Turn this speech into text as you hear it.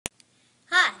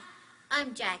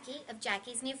I'm Jacqui of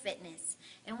Jacqui's New Fitness,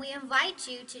 and we invite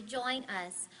you to join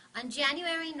us on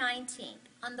January 19th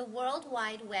on the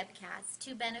worldwide webcast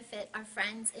to benefit our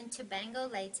friends in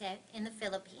Tabango, Leyte in the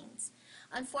Philippines.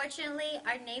 Unfortunately,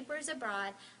 our neighbors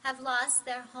abroad have lost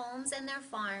their homes and their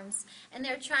farms, and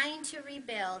they're trying to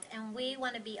rebuild, and we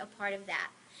want to be a part of that.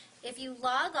 If you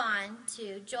log on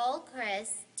to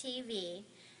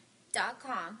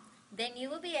joelchristv.com, then you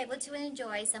will be able to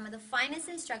enjoy some of the finest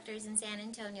instructors in San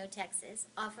Antonio, Texas,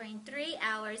 offering 3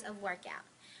 hours of workout.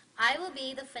 I will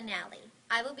be the finale.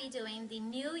 I will be doing the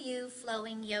New You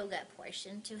Flowing Yoga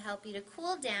portion to help you to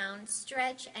cool down,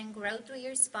 stretch, and grow through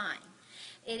your spine.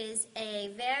 It is a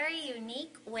very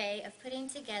unique way of putting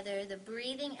together the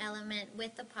breathing element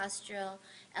with the postural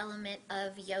element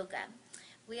of yoga.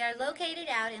 We are located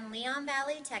out in Leon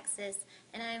Valley, Texas,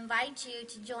 and I invite you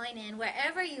to join in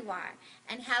wherever you are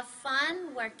and have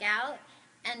fun, work out,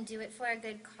 and do it for a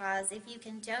good cause. If you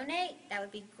can donate, that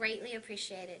would be greatly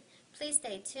appreciated. Please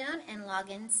stay tuned and log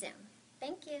in soon.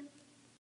 Thank you.